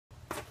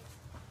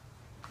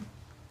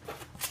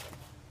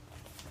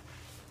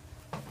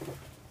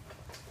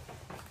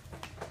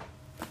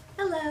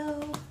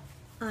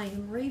I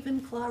am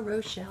Ravenclaw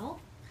Rochelle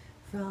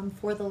from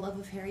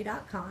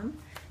fortheloveofharry.com,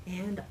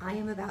 and I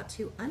am about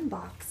to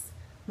unbox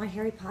my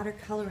Harry Potter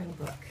coloring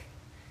book.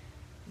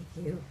 If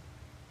you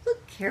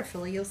look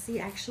carefully, you'll see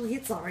actually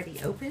it's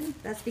already open.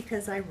 That's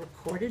because I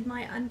recorded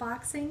my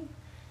unboxing,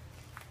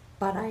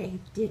 but I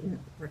didn't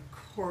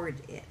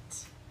record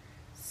it.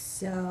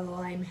 So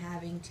I'm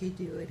having to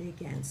do it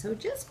again. So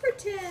just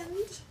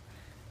pretend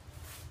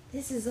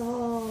this is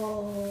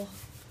all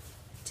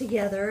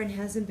together and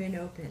hasn't been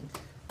opened.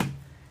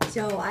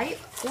 So I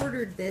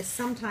ordered this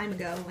some time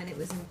ago when it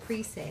was in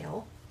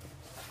pre-sale,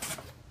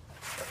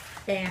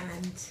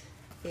 and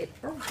it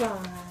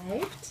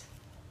arrived,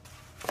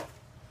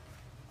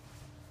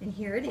 and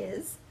here it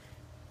is.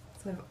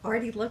 So I've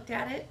already looked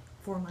at it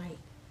for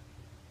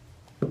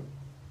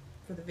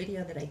the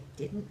video that I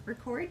didn't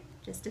record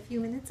just a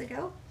few minutes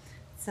ago.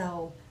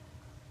 So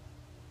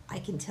I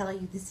can tell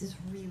you this is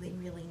really,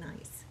 really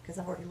nice because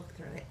I've already looked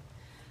through it.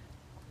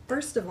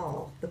 First of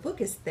all, the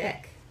book is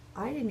thick.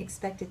 I didn't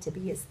expect it to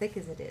be as thick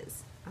as it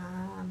is.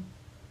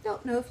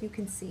 Don't know if you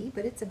can see,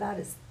 but it's about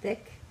as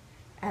thick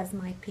as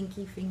my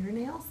pinky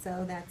fingernail.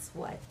 So that's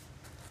what,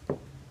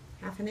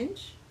 half an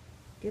inch,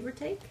 give or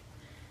take.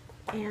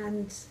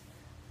 And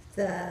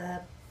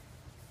the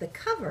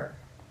cover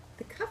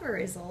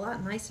is a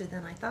lot nicer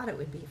than I thought it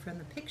would be from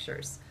the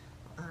pictures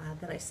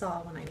that I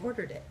saw when I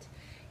ordered it.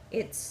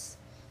 It's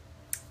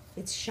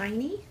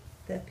shiny.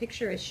 The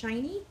picture is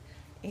shiny.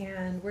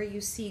 And where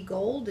you see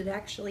gold, it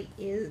actually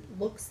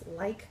looks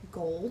like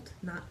gold,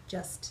 not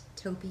just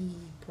taupey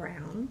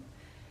brown.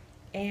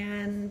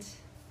 And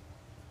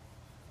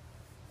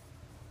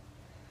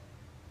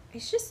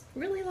it's just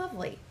really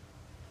lovely.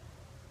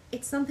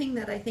 It's something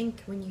that I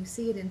think when you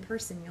see it in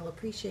person, you'll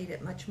appreciate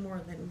it much more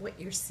than what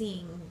you're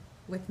seeing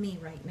with me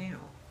right now.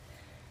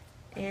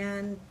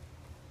 And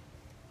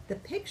the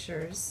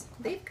pictures,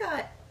 they've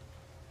got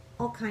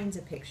all kinds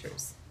of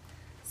pictures.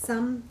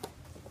 Some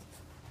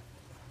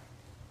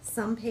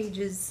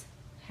pages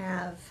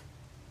have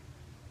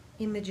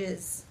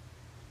images,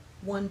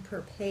 one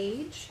per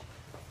page,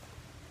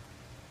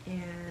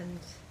 and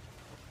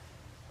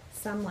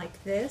some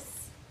like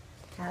this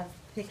have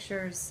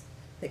pictures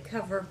that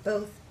cover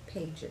both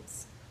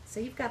pages.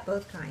 So you've got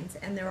both kinds,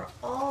 and they're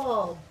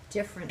all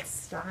different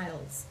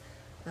styles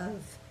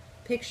of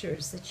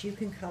pictures that you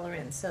can color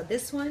in. So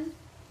this one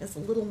is a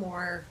little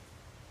more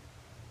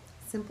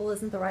simple,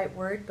 isn't the right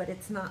word, but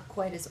it's not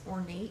quite as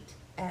ornate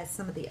as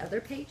some of the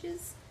other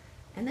pages.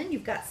 And then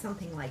you've got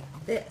something like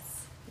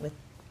this with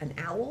an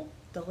owl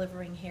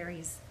delivering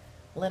Harry's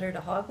letter to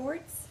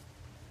Hogwarts,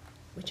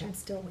 which I'm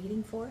still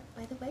waiting for,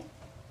 by the way.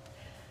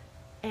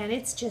 And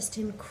it's just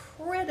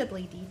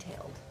incredibly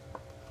detailed.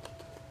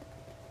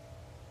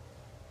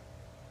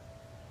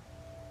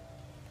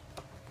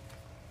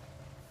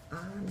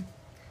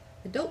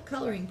 Adult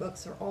coloring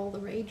books are all the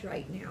rage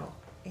right now,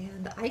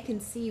 and I can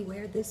see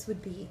where this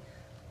would be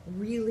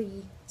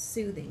really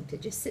soothing to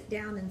just sit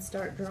down and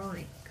start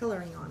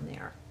coloring on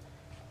there.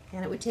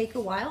 And it would take a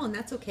while, and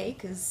that's okay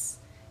because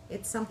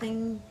it's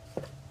something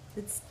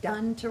that's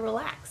done to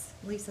relax.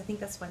 At least I think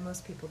that's why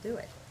most people do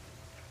it.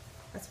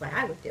 That's why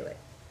I would do it.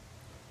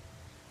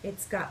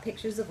 It's got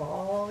pictures of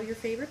all your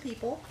favorite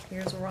people.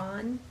 Here's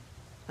Ron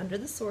under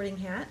the sorting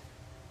hat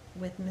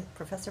with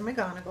Professor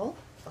McGonagall,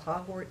 the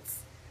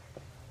Hogwarts,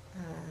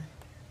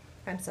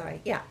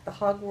 the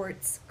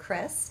Hogwarts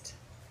crest,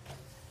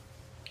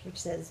 which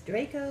says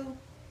Draco.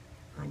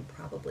 I'm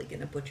probably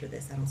going to butcher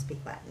this, I don't speak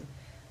Latin.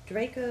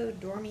 Draco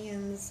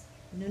Dormiens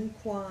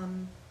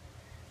Nunquam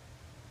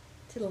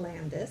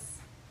Titilandus,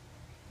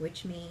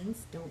 which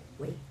means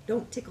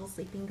don't tickle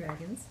sleeping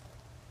dragons.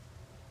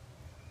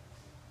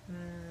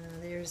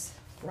 There's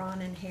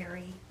Ron and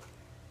Harry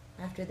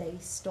after they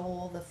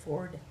stole the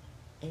Ford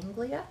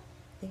Anglia, I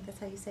think that's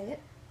how you say it,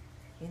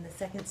 in the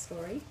second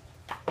story.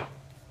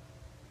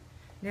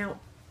 Now,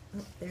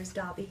 there's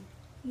Dobby.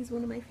 He's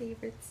one of my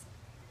favorites.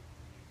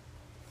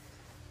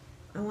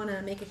 I want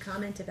to make a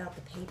comment about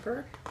the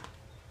paper.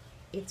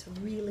 It's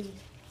really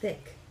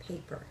thick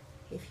paper.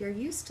 If you're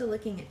used to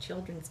looking at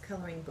children's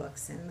coloring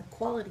books and the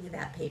quality of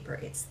that paper,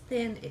 it's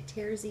thin, it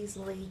tears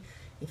easily.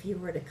 If you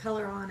were to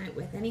color on it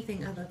with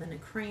anything other than a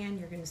crayon,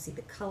 you're going to see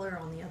the color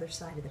on the other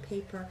side of the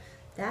paper.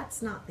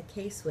 That's not the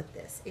case with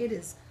this.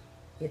 It's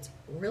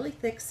really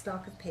thick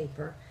stock of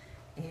paper,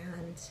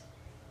 and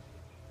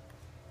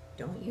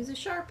don't use a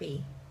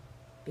Sharpie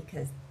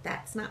because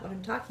that's not what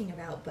I'm talking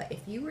about. But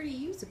if you were to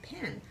use a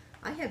pen,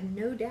 I have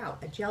no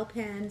doubt a gel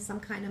pen, some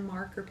kind of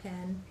marker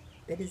pen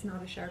that is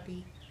not a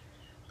Sharpie,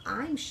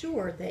 I'm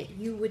sure that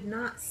you would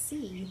not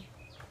see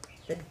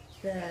the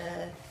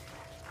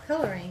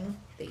coloring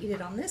that you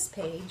did on this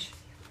page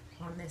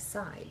on this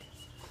side.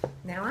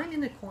 Now I'm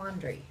in a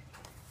quandary.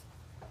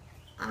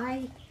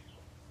 I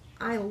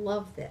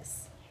love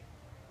this,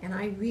 and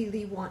I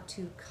really want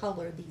to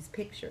color these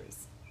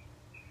pictures,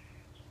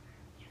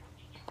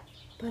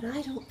 but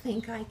I don't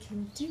think I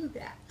can do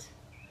that.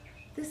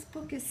 This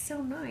book is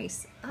so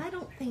nice. I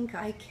don't think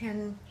I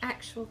can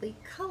actually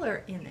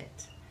color in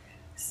it.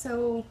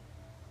 So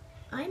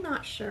I'm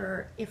not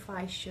sure if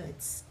I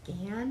should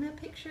scan a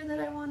picture that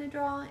I want to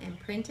draw and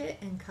print it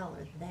and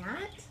color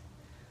that,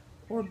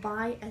 or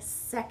buy a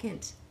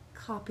second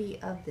copy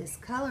of this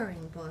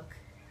coloring book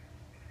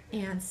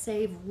and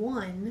save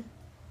one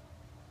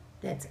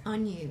that's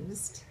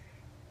unused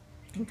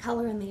and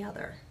color in the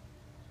other.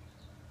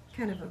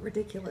 Kind of a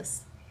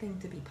ridiculous thing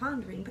to be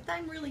pondering, but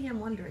I really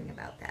am wondering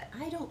about that.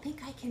 I don't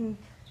think I can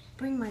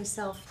bring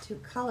myself to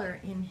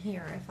color in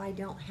here if I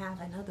don't have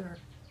another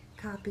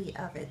copy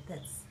of it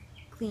that's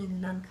clean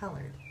and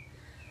uncolored.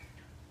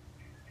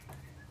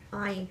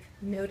 I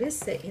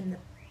noticed that in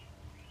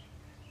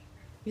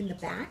the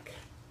back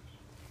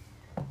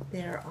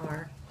there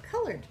are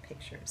colored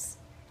pictures,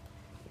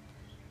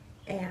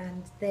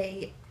 and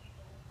they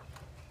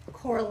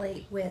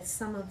correlate with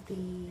some of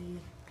the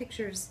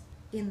pictures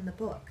in the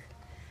book.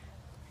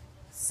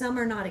 Some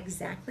are not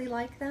exactly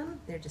like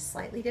them, they're just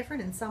slightly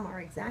different, and some are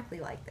exactly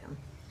like them.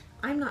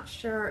 I'm not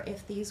sure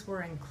if these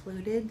were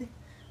included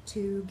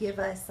to give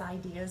us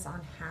ideas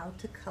on how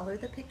to color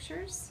the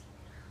pictures,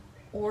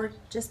 or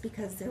just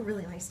because they're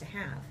really nice to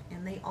have,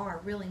 and they are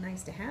really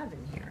nice to have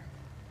in here.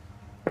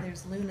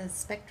 There's Luna's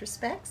Spectra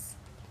Specs.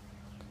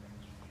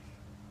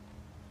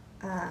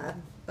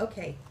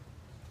 Okay,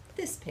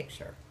 this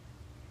picture.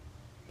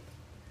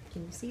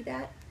 Can you see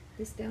that?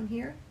 This down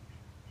here?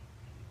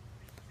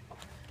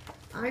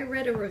 I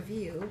read a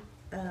review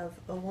of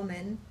a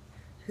woman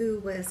who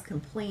was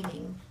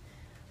complaining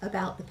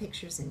about the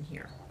pictures in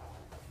here.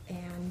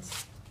 And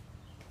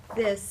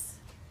this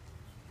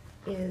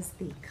is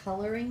the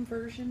coloring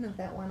version of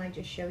that one I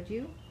just showed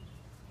you.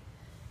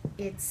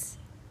 It's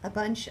a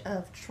bunch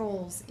of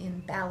trolls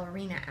in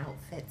ballerina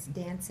outfits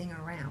dancing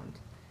around.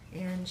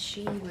 And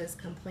she was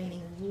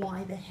complaining,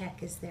 why the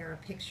heck is there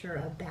a picture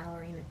of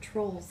ballerina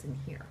trolls in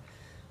here?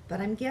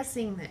 But I'm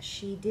guessing that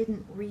she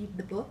didn't read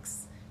the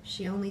books.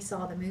 She only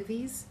saw the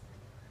movies,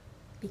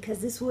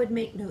 because this would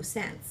make no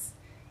sense.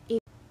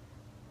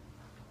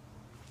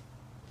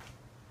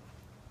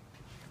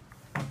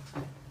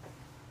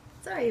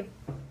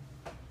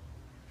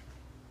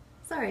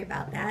 Sorry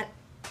about that.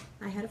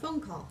 I had a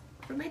phone call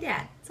from my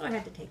dad, so I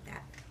had to take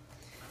that.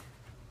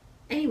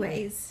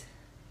 Anyways,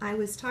 I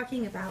was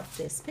talking about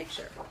this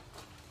picture,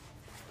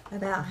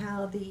 about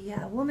how the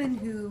woman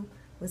who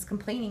was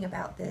complaining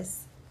about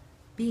this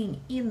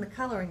being in the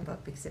coloring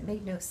book because it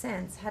made no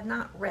sense had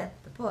not read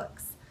the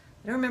books.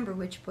 I don't remember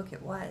which book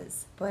it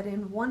was, but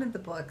in one of the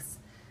books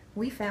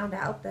we found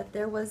out that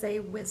there was a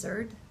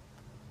wizard,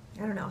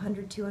 I don't know,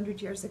 100,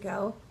 200 years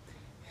ago,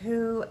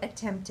 who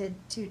attempted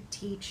to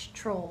teach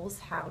trolls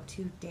how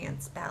to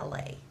dance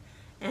ballet.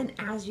 And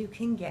as you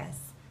can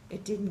guess,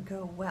 it didn't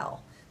go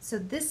well. So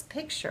this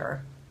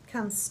picture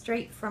comes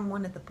straight from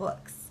one of the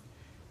books,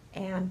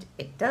 and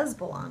it does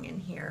belong in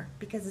here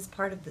because it's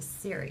part of the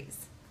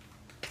series.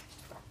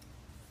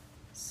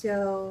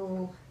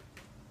 So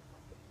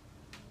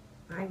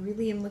I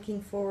really am looking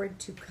forward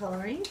to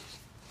coloring.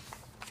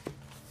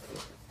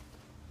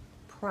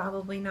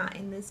 Probably not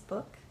in this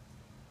book.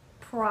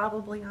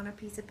 Probably on a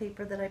piece of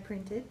paper that I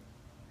printed.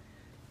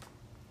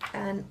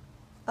 And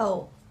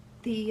oh,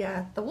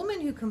 the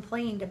woman who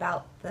complained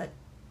about the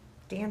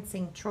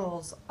dancing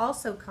trolls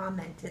also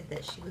commented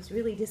that she was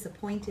really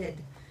disappointed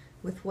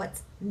with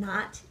what's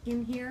not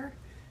in here,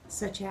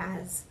 such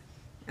as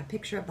a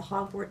picture of the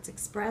Hogwarts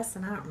Express,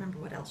 and I don't remember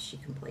what else she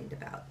complained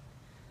about.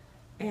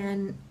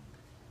 And,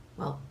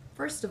 well,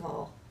 first of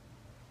all,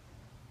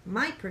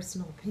 my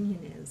personal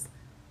opinion is,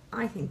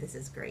 I think this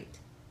is great.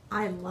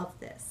 I love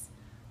this.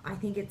 I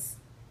think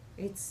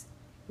it's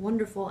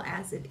wonderful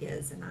as it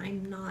is, and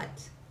I'm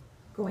not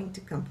going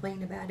to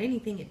complain about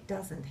anything it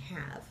doesn't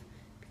have,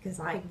 because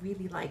I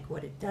really like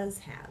what it does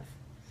have.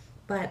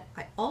 But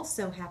I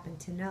also happen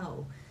to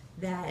know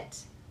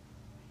that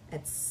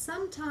at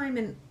some time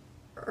in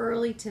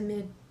early to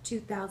mid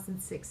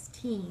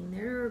 2016,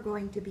 there are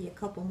going to be a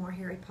couple more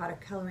Harry Potter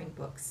coloring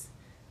books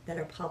that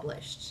are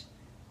published.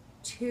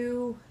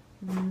 2,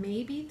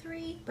 maybe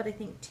 3, but I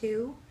think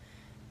 2.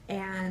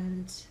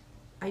 And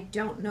I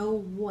don't know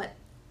what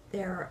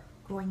they're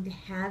going to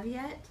have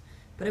yet,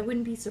 but I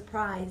wouldn't be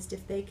surprised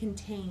if they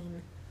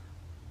contain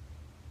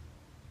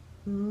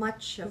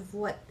much of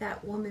what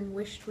that woman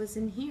wished was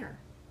in here.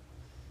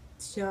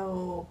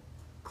 So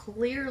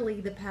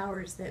clearly the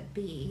powers that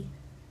be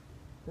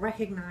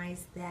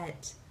recognize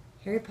that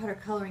Harry Potter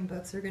coloring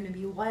books are going to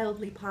be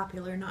wildly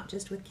popular, not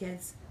just with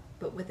kids,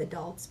 but with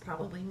adults,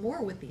 probably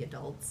more with the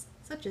adults,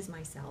 such as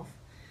myself,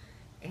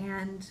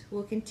 and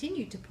will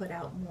continue to put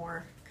out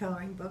more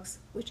coloring books,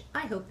 which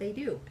I hope they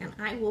do, and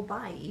I will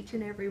buy each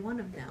and every one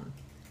of them,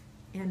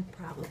 and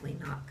probably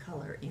not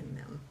color in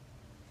them.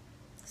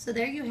 So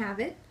there you have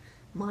it,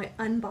 my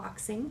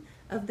unboxing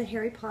of the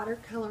Harry Potter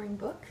coloring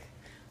book.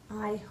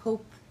 I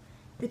hope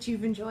that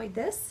you've enjoyed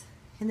this,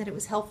 and that it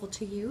was helpful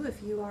to you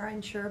if you are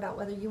unsure about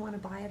whether you want to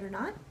buy it or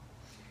not.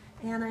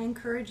 And I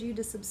encourage you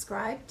to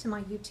subscribe to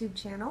my YouTube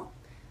channel.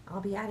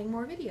 I'll be adding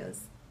more videos.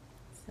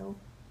 So,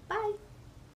 bye!